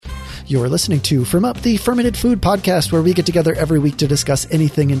You're listening to Firm Up, the Fermented Food Podcast, where we get together every week to discuss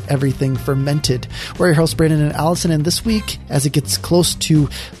anything and everything fermented. We're your hosts, Brandon and Allison, and this week, as it gets close to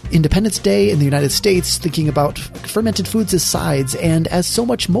Independence Day in the United States, thinking about fermented foods as sides and as so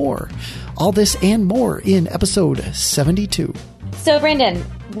much more. All this and more in episode 72. So, Brandon,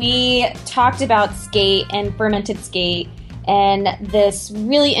 we talked about skate and fermented skate and this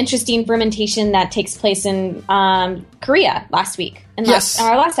really interesting fermentation that takes place in Korea last week. In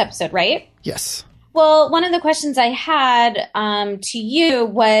our last episode, right? Yes. Well, one of the questions I had to you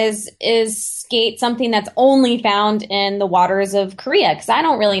was, is skate something that's only found in the waters of Korea? Because I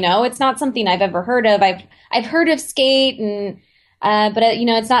don't really know. It's not something I've ever heard of. I've heard of skate, and but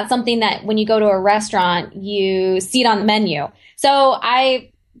it's not something that when you go to a restaurant, you see it on the menu. So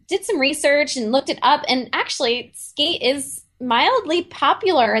I did some research and looked it up, and actually skate is mildly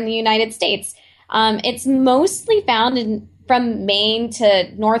popular in the United States. It's mostly found from Maine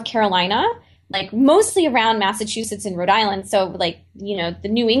to North Carolina, like mostly around Massachusetts and Rhode Island. So like, the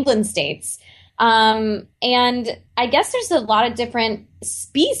New England states. And I guess there's a lot of different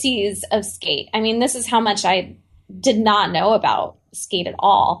species of skate. I mean, this is how much I did not know about skate at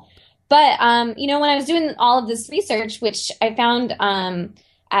all. But, when I was doing all of this research, which I found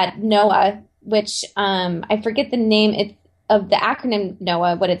at NOAA, which I forget the name of the acronym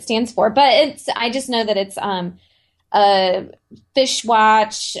NOAA, what it stands for, but I just know that it's Fish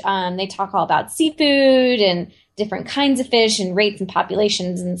Watch. They talk all about seafood and different kinds of fish and rates and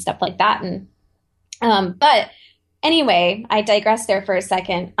populations and stuff like that. And but anyway, I digress there for a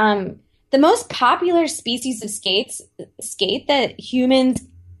second. The most popular species of skate that humans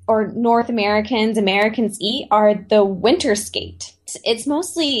or North Americans eat are the winter skate. It's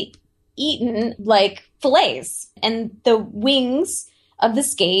mostly eaten like fillets, and the wings of the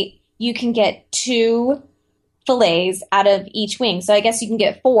skate, you can get 2 fillets out of each wing. So I guess you can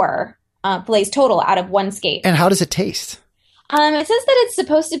get 4 fillets total out of one skate. And how does it taste? It says that it's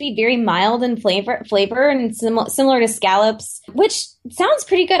supposed to be very mild in flavor and similar to scallops, which sounds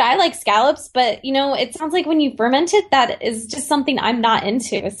pretty good. I like scallops, but, it sounds like when you ferment it, that is just something I'm not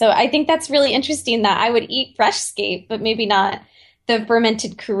into. So I think that's really interesting that I would eat fresh skate, but maybe not the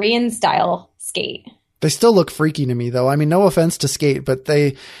fermented Korean style skate. They still look freaky to me, though. I mean, no offense to skate, but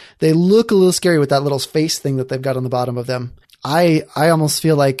they look a little scary with that little face thing that they've got on the bottom of them. I almost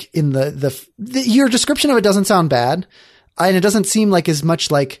feel like in your description of it doesn't sound bad. And it doesn't seem like as much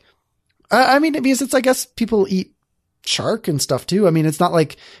like, because it's, I guess people eat shark and stuff too. I mean, it's not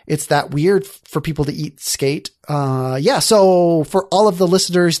like it's that weird for people to eat skate. So for all of the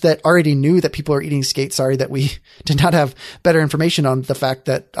listeners that already knew that people are eating skate, sorry that we did not have better information on the fact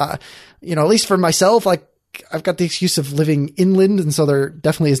that, at least for myself, like I've got the excuse of living inland. And so there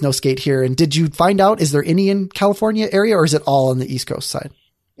definitely is no skate here. And did you find out, is there any in California area, or is it all on the East Coast side?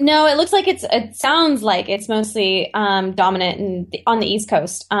 No, it looks like it sounds like it's mostly dominant on the East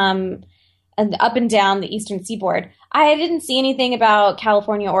Coast, and up and down the eastern seaboard. I didn't see anything about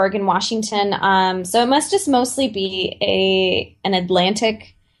California, Oregon, Washington, so it must just mostly be an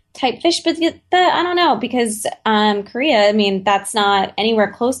Atlantic type fish. But I don't know, because Korea, I mean, that's not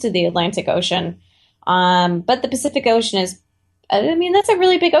anywhere close to the Atlantic Ocean. But the Pacific Ocean is, that's a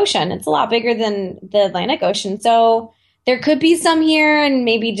really big ocean. It's a lot bigger than the Atlantic Ocean, so there could be some here, and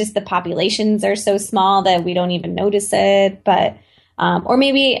maybe just the populations are so small that we don't even notice it. But, or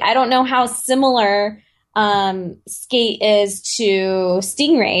maybe, I don't know how similar skate is to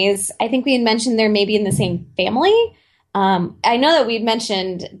stingrays. I think we had mentioned they're maybe in the same family. I know that we've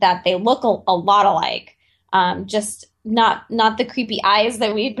mentioned that they look a lot alike, just not the creepy eyes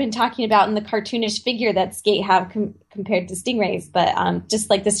that we've been talking about in the cartoonish figure that skate have compared to stingrays, but just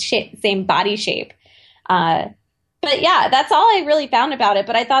like this same body shape. But yeah, that's all I really found about it.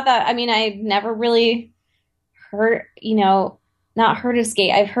 But I thought that, I never really heard, not heard of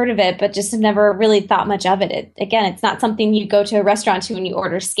skate. I've heard of it, but just have never really thought much of it. Again, it's not something you go to a restaurant to when you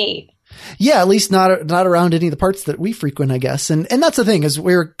order skate. Yeah, at least not around any of the parts that we frequent, I guess. And that's the thing, is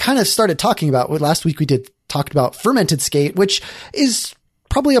we're kind of started talking about, last week we talked about fermented skate, which is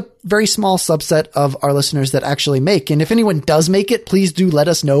probably a very small subset of our listeners that actually make. And if anyone does make it, please do let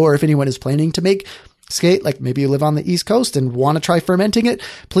us know. Or if anyone is planning to make skate, like maybe you live on the East Coast and want to try fermenting it,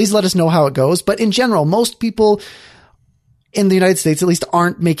 please let us know how it goes. But in general, most people in the United States, at least,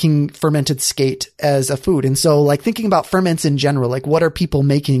 aren't making fermented skate as a food. And so like thinking about ferments in general, like what are people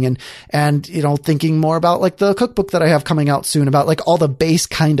making, and, thinking more about like the cookbook that I have coming out soon about like all the base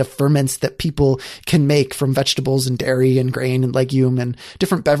kind of ferments that people can make from vegetables and dairy and grain and legume and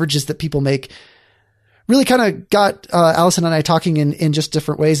different beverages that people make, really kind of got Allison and I talking in just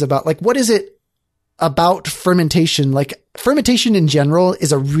different ways about like, what is it about fermentation. Like fermentation in general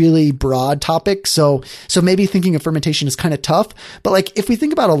is a really broad topic. So maybe thinking of fermentation is kind of tough, but like if we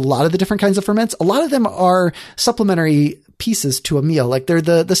think about a lot of the different kinds of ferments, a lot of them are supplementary pieces to a meal. Like they're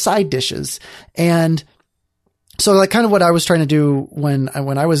the side dishes. And so like kind of what I was trying to do when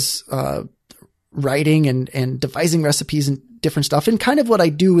I was, writing and devising recipes and different stuff. And kind of what I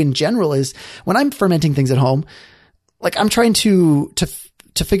do in general is when I'm fermenting things at home, like I'm trying to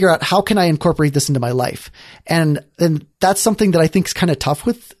figure out how can I incorporate this into my life. And that's something that I think is kind of tough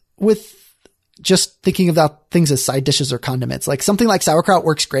with just thinking about things as side dishes or condiments. Like something like sauerkraut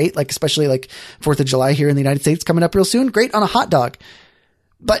works great, like especially like 4th of July here in the United States coming up real soon. Great on a hot dog.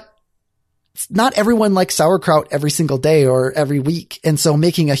 But not everyone likes sauerkraut every single day or every week. And so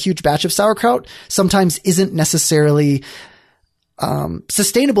making a huge batch of sauerkraut sometimes isn't necessarily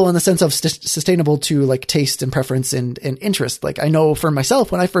sustainable in the sense of sustainable to like taste and preference and interest. Like I know for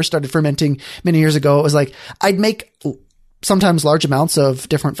myself, when I first started fermenting many years ago, it was like I'd make sometimes large amounts of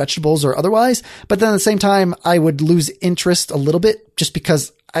different vegetables or otherwise, but then at the same time I would lose interest a little bit just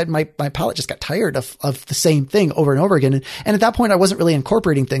because my palate just got tired of the same thing over and over again. And at that point I wasn't really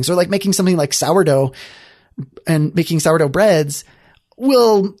incorporating things, or like making something like sourdough and making sourdough breads.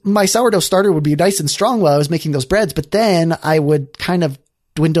 Well, my sourdough starter would be nice and strong while I was making those breads, but then I would kind of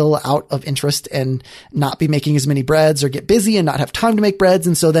dwindle out of interest and not be making as many breads or get busy and not have time to make breads.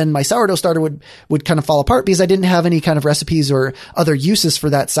 And so then my sourdough starter would kind of fall apart because I didn't have any kind of recipes or other uses for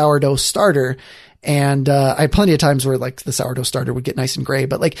that sourdough starter. And, I had plenty of times where like the sourdough starter would get nice and gray,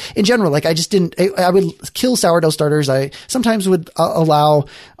 but like in general, like I would kill sourdough starters. I sometimes would allow,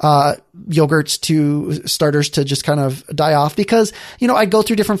 starters to just kind of die off because, I'd go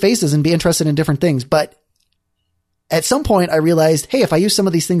through different phases and be interested in different things. But at some point I realized, hey, if I use some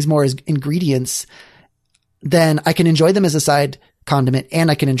of these things more as ingredients, then I can enjoy them as a side condiment and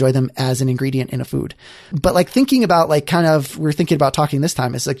I can enjoy them as an ingredient in a food. But like thinking about like kind of, we're thinking about talking this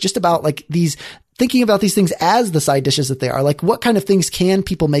time, it's like just about like thinking about these things as the side dishes that they are. Like what kind of things can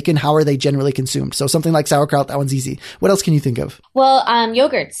people make and how are they generally consumed? So something like sauerkraut, that one's easy. What else can you think of? Well,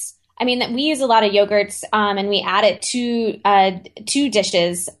 yogurts. I mean, we use a lot of yogurts, and we add it to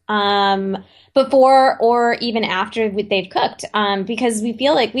dishes, before or even after they've cooked, because we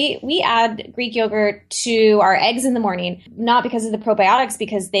feel like we add Greek yogurt to our eggs in the morning, not because of the probiotics,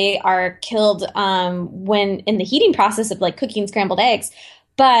 because they are killed when in the heating process of like cooking scrambled eggs,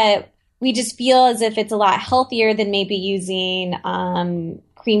 but we just feel as if it's a lot healthier than maybe using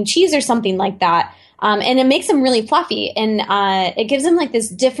cream cheese or something like that. And it makes them really fluffy, and it gives them like this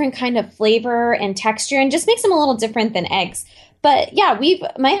different kind of flavor and texture and just makes them a little different than eggs. But yeah,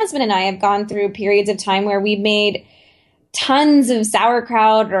 my husband and I have gone through periods of time where we've made tons of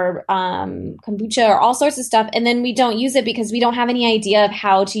sauerkraut or kombucha or all sorts of stuff, and then we don't use it because we don't have any idea of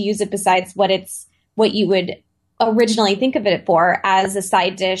how to use it besides what you would originally think of it for, as a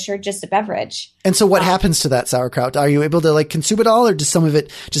side dish or just a beverage. And so what happens to that sauerkraut? Are you able to like consume it all, or does some of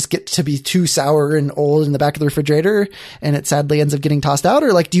it just get to be too sour and old in the back of the refrigerator and it sadly ends up getting tossed out?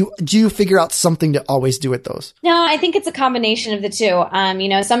 Or like, do you figure out something to always do with those? No, I think it's a combination of the two.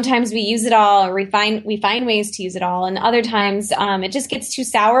 Sometimes we use it all, or we find ways to use it all. And other times, it just gets too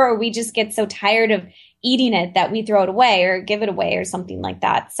sour, or we just get so tired eating it that we throw it away or give it away or something like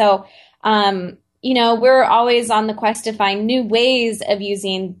that. So, we're always on the quest to find new ways of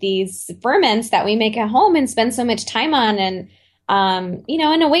using these ferments that we make at home and spend so much time on. And,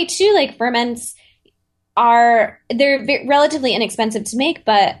 in a way too, like ferments they're relatively inexpensive to make,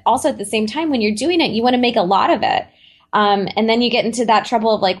 but also at the same time, when you're doing it, you want to make a lot of it. And then you get into that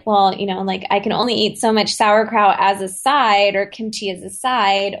trouble of like, well, like I can only eat so much sauerkraut as a side, or kimchi as a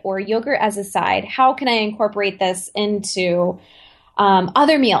side, or yogurt as a side. How can I incorporate this into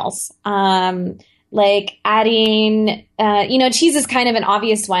other meals? Like adding, cheese is kind of an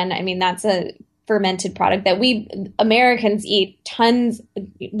obvious one. I mean, that's a fermented product that we Americans eat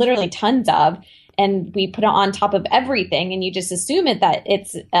literally tons of, and we put it on top of everything, and you just assume that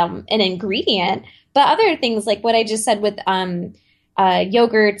it's an ingredient. But other things like what I just said with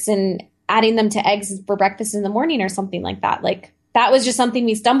yogurts and adding them to eggs for breakfast in the morning or something like that, like that was just something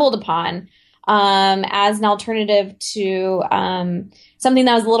we stumbled upon as an alternative to something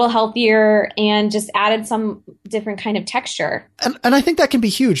that was a little healthier and just added some different kind of texture. And I think that can be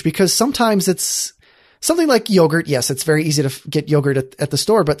huge, because sometimes it's something like yogurt. Yes, it's very easy to get yogurt at the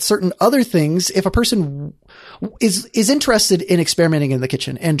store, but certain other things, if a person is interested in experimenting in the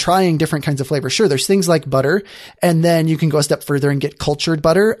kitchen and trying different kinds of flavors, sure, there's things like butter, and then you can go a step further and get cultured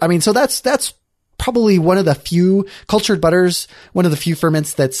butter. I mean, so that's probably one of the few cultured butters, one of the few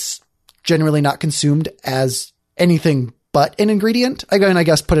ferments that's generally not consumed as anything but an ingredient. Again, I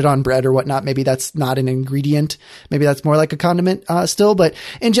guess put it on bread or whatnot. Maybe that's not an ingredient. Maybe that's more like a condiment still. But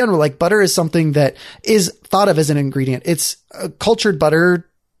in general, like butter is something that is thought of as an ingredient. It's cultured butter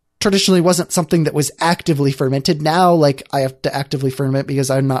traditionally wasn't something that was actively fermented. Now, like I have to actively ferment because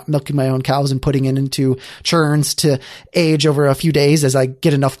I'm not milking my own cows and putting it into churns to age over a few days as I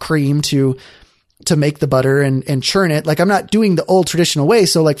get enough cream to make the butter and churn it. Like I'm not doing the old traditional way.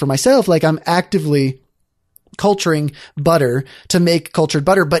 So like for myself, like I'm actively culturing butter to make cultured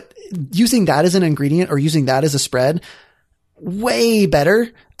butter, but using that as an ingredient or using that as a spread, way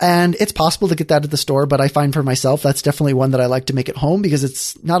better. And it's possible to get that at the store, but I find for myself, that's definitely one that I like to make at home because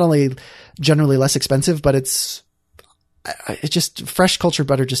it's not only generally less expensive, but it's just fresh cultured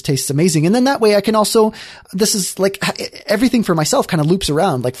butter just tastes amazing. And then that way I can also, this is like everything for myself kind of loops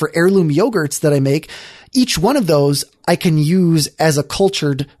around. Like for heirloom yogurts that I make, each one of those I can use as a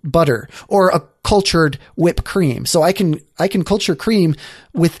cultured butter or a cultured whipped cream. So I can culture cream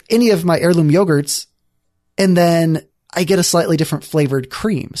with any of my heirloom yogurts, and then I get a slightly different flavored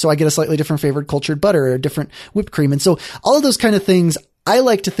cream. So I get a slightly different flavored cultured butter or a different whipped cream. And so all of those kind of things I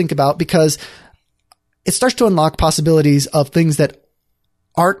like to think about because it starts to unlock possibilities of things that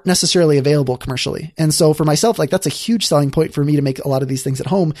aren't necessarily available commercially. And so for myself, like that's a huge selling point for me to make a lot of these things at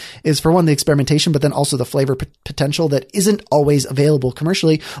home is for one, the experimentation, but then also the flavor potential that isn't always available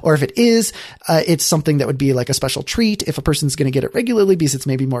commercially. Or if it is, it's something that would be like a special treat if a person's going to get it regularly because it's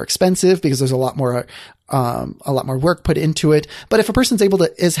maybe more expensive because there's a lot more work put into it. But if a person's able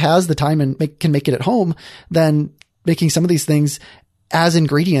to, has the time and can make it at home, then making some of these things as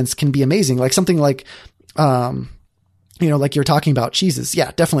ingredients can be amazing. Like something like, like you're talking about cheeses.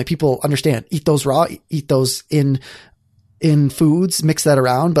 Yeah, definitely. People understand, eat those raw, eat those in foods, mix that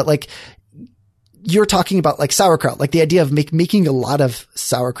around. But like you're talking about like sauerkraut, like the idea of making a lot of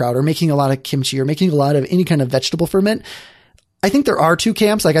sauerkraut or making a lot of kimchi or making a lot of any kind of vegetable ferment. I think there are two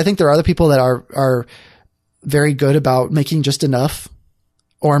camps. Like I think there are other people that are very good about making just enough,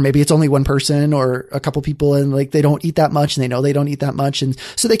 or maybe it's only one person or a couple people and like they don't eat that much and they know they don't eat that much. And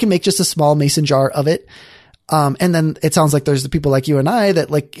so they can make just a small mason jar of it. And then it sounds like there's the people like you and I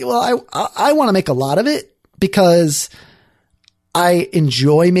that like, well, I want to make a lot of it because I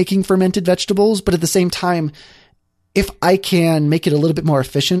enjoy making fermented vegetables. But at the same time, if I can make it a little bit more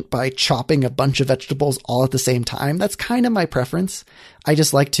efficient by chopping a bunch of vegetables all at the same time, that's kind of my preference. I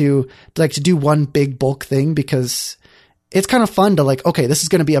just like to do one big bulk thing because it's kind of fun to like, okay, this is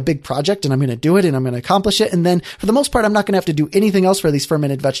going to be a big project and I'm going to do it and I'm going to accomplish it. And then for the most part, I'm not going to have to do anything else for these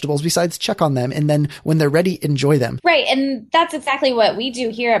fermented vegetables besides check on them. And then when they're ready, enjoy them. Right. And that's exactly what we do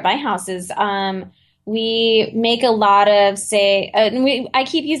here at my house is, we make a lot of I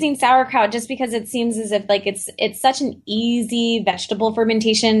keep using sauerkraut just because it seems as if like it's such an easy vegetable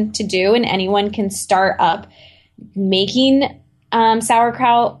fermentation to do and anyone can start up making,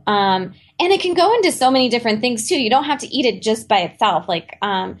 sauerkraut. And it can go into so many different things too. You don't have to eat it just by itself. Like,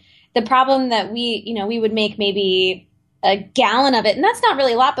 the problem that we would make maybe a gallon of it, and that's not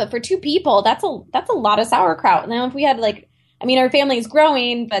really a lot, but for two people, that's a lot of sauerkraut. Now, if we had our family is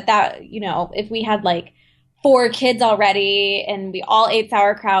growing, but that, if we had like 4 kids already and we all ate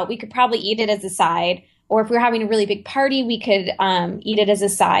sauerkraut, we could probably eat it as a side. Or if we were having a really big party, we could, eat it as a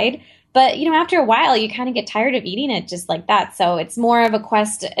side. But, after a while, you kind of get tired of eating it just like that. So it's more of a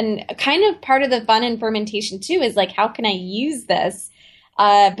quest, and kind of part of the fun in fermentation too is like, how can I use this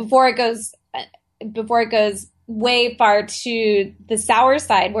before it goes way far to the sour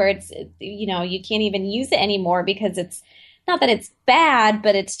side where it's, you can't even use it anymore because it's not that it's bad,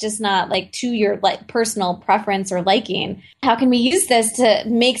 but it's just not like to your personal preference or liking. How can we use this to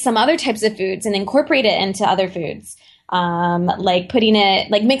make some other types of foods and incorporate it into other foods? Mixing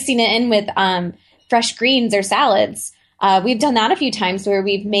it in with fresh greens or salads. We've done that a few times where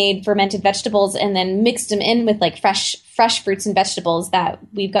we've made fermented vegetables and then mixed them in with like fresh fruits and vegetables that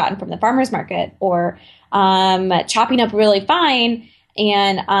we've gotten from the farmer's market, or chopping up really fine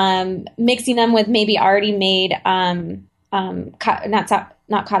and mixing them with maybe already made not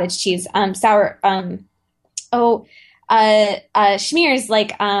cottage cheese, sour schmears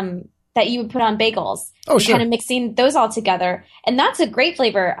that you would put on bagels. Oh, sure. Kind of mixing those all together. And that's a great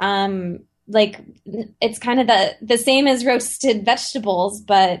flavor. It's kind of the same as roasted vegetables,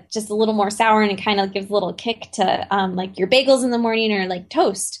 but just a little more sour, and it kind of gives a little kick to like your bagels in the morning or like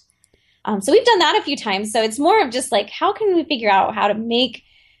toast. So we've done that a few times. So it's more of just like, how can we figure out how to make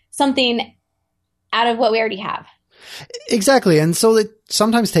something out of what we already have? Exactly. And so it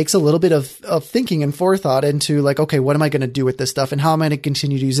sometimes takes a little bit of thinking and forethought into like, okay, what am I going to do with this stuff and how am I going to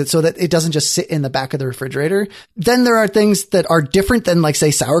continue to use it so that it doesn't just sit in the back of the refrigerator? Then there are things that are different than like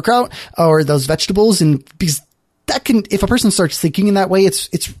say sauerkraut or those vegetables, and because that can, if a person starts thinking in that way,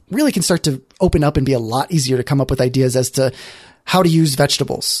 it's really can start to open up and be a lot easier to come up with ideas as to how to use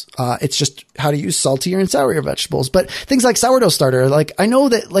vegetables. It's just how to use saltier and sourier vegetables. But things like sourdough starter, like I know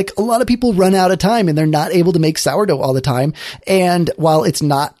that like a lot of people run out of time and they're not able to make sourdough all the time. And while it's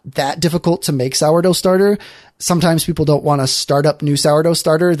not that difficult to make sourdough starter, sometimes people don't want to start up new sourdough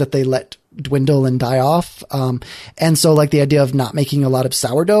starter that they let dwindle and die off. And so like the idea of not making a lot of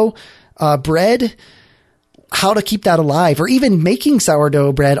sourdough bread, how to keep that alive, or even making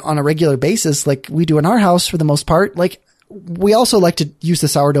sourdough bread on a regular basis like we do in our house for the most part. Like we also like to use the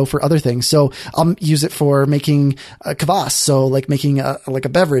sourdough for other things. So I'll use it for making kvass. So like making like a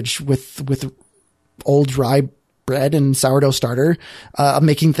beverage with old dry bread and sourdough starter. I'm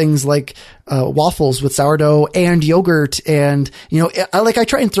making things like waffles with sourdough and yogurt. And, you know, I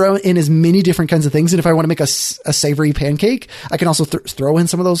try and throw in as many different kinds of things. And if I want to make a savory pancake, I can also throw in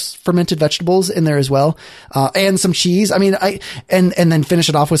some of those fermented vegetables in there as well. And some cheese. I mean, and then finish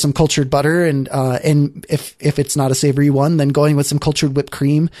it off with some cultured butter. And if it's not a savory one, then going with some cultured whipped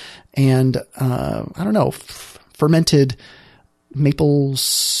cream and, I don't know, fermented maple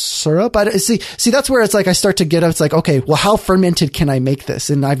syrup. See, that's where it's like I start to get up. It's like, okay, well, how fermented can I make this?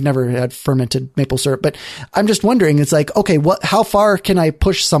 And I've never had fermented maple syrup, but I'm just wondering, it's like, okay, how far can I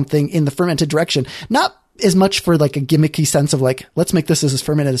push something in the fermented direction? Not as much for like a gimmicky sense of like, let's make this as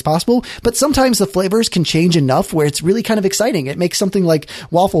fermented as possible. But sometimes the flavors can change enough where it's really kind of exciting. It makes something like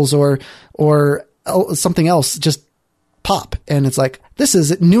waffles or something else just pop. And it's like, this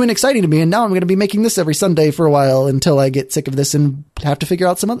is new and exciting to me. And now I'm going to be making this every Sunday for a while until I get sick of this and have to figure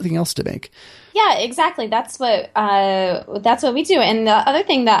out some other thing else to make. Yeah, exactly. That's what we do. And the other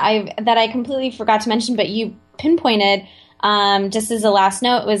thing that I completely forgot to mention, but you pinpointed, just as a last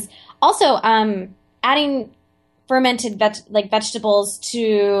note, was also, adding fermented vegetables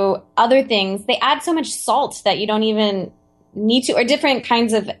to other things. They add so much salt that you don't even need to, or different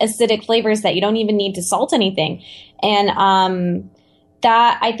kinds of acidic flavors that you don't even need to salt anything. And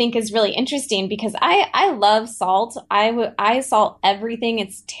that I think is really interesting because I love salt. I salt everything.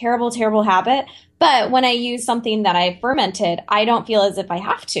 It's terrible, terrible habit. But when I use something that I fermented, I don't feel as if I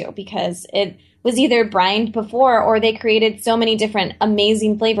have to because it was either brined before or they created so many different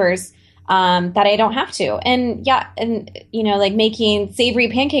amazing flavors that I don't have to. And yeah, and you know, like making savory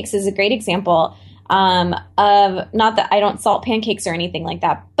pancakes is a great example of, not that I don't salt pancakes or anything like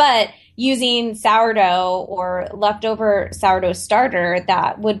that, but using sourdough or leftover sourdough starter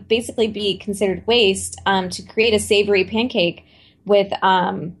that would basically be considered waste to create a savory pancake with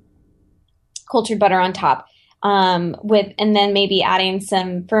cultured butter on top, and then maybe adding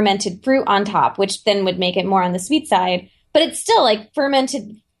some fermented fruit on top, which then would make it more on the sweet side. But it's still like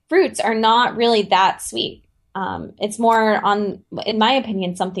fermented fruits are not really that sweet. It's more on, in my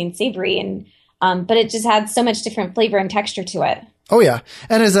opinion, something savory, and but it just had so much different flavor and texture to it. Oh, yeah.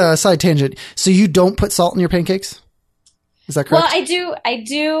 And as a side tangent, so you don't put salt in your pancakes? Is that correct? Well, I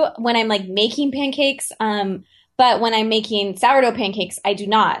do when I'm like making pancakes. But when I'm making sourdough pancakes, I do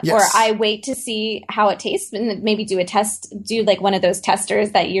not. Yes. Or I wait to see how it tastes and maybe do like one of those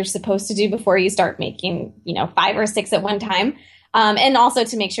testers that you're supposed to do before you start making, 5 or 6 at one time. And also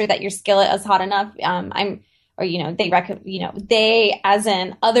to make sure that your skillet is hot enough. They, as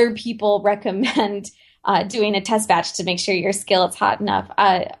in other people, recommend doing a test batch to make sure your skillet's hot enough.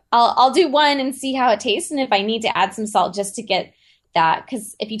 I'll do one and see how it tastes, and if I need to add some salt just to get that,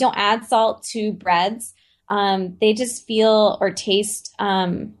 because if you don't add salt to breads, they just feel or taste.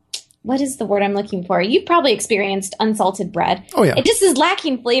 What is the word I'm looking for? You've probably experienced unsalted bread. Oh yeah, it just is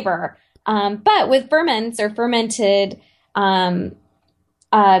lacking flavor. But with ferments or fermented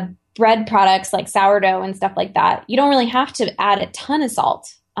bread products like sourdough and stuff like that, you don't really have to add a ton of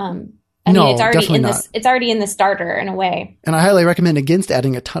salt. It's already in the starter in a way. And I highly recommend against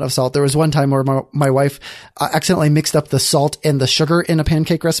adding a ton of salt. There was one time where my wife accidentally mixed up the salt and the sugar in a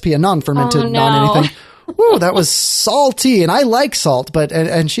pancake recipe, a non-fermented, non-anything. Ooh, that was salty. And I like salt,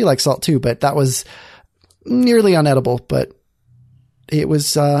 and she likes salt too, but that was nearly unedible, but it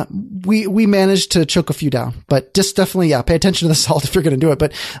was, we managed to choke a few down, but just definitely, pay attention to the salt if you're going to do it.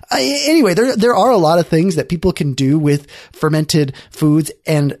 But anyway, there are a lot of things that people can do with fermented foods,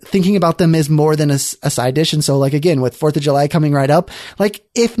 and thinking about them as more than a side dish. And so like, again, with 4th of July coming right up, like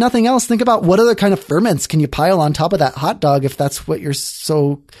if nothing else, think about what other kind of ferments can you pile on top of that hot dog if that's what you're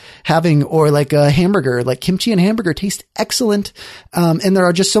so having, or like a hamburger, like kimchi and hamburger taste excellent. And there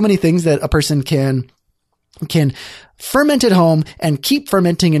are just so many things that a person can ferment at home and keep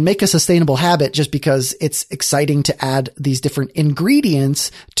fermenting and make a sustainable habit just because it's exciting to add these different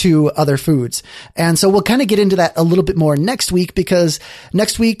ingredients to other foods. And so we'll kind of get into that a little bit more next week, because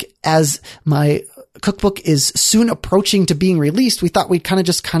next week, as my cookbook is soon approaching to being released, we thought we'd kind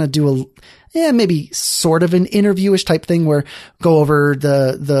of do maybe sort of an interviewish type thing where go over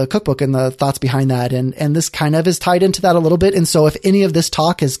the cookbook and the thoughts behind that. And this kind of is tied into that a little bit. And so if any of this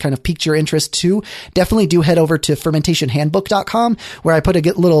talk has kind of piqued your interest too, definitely do head over to fermentationhandbook.com, where I put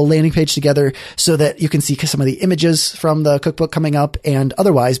a little landing page together so that you can see some of the images from the cookbook coming up and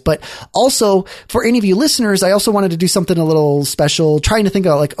otherwise. But also for any of you listeners, I also wanted to do something a little special, trying to think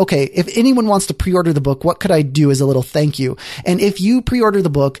about like, okay, if anyone wants to pre-order the book, what could I do as a little thank you? And if you pre-order the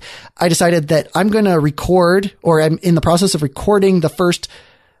book, I decided that I'm going to record, or I'm in the process of recording the first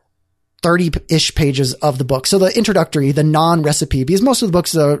 30-ish pages of the book. So the introductory, the non-recipe, because most of the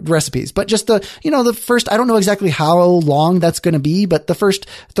books are recipes, but just the first, I don't know exactly how long that's going to be, but the first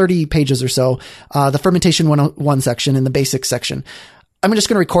 30 pages or so, the fermentation 101 section and the basics section. I'm just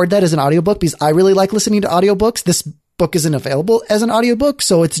going to record that as an audiobook because I really like listening to audiobooks. This book isn't available as an audiobook,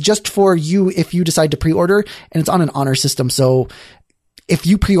 so it's just for you if you decide to pre-order, and it's on an honor system. So if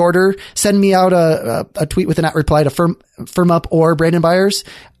you pre-order, send me out a tweet with an @reply to FirmUp or Brandon Byers,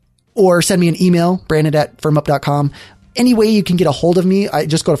 or send me an email, brandon@firmup.com. Any way you can get a hold of me, I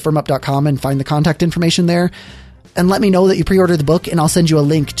just go to firmup.com and find the contact information there, and let me know that you pre-ordered the book, and I'll send you a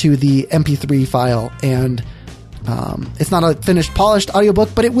link to the MP3 file. And it's not a finished, polished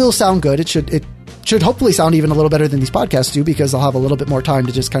audiobook, but it will sound good. It should hopefully sound even a little better than these podcasts do, because I'll have a little bit more time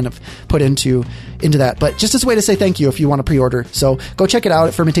to just kind of put into that. But just as a way to say thank you if you want to pre-order. So go check it out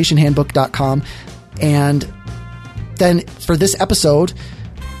at fermentationhandbook.com. And then for this episode,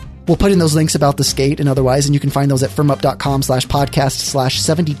 we'll put in those links about the skate and otherwise, and you can find those at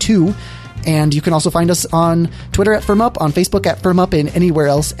firmup.com/podcast/72. And you can also find us on Twitter at FirmUp, on Facebook at FirmUp, and anywhere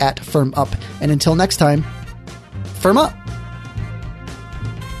else at FirmUp. And until next time, firm up.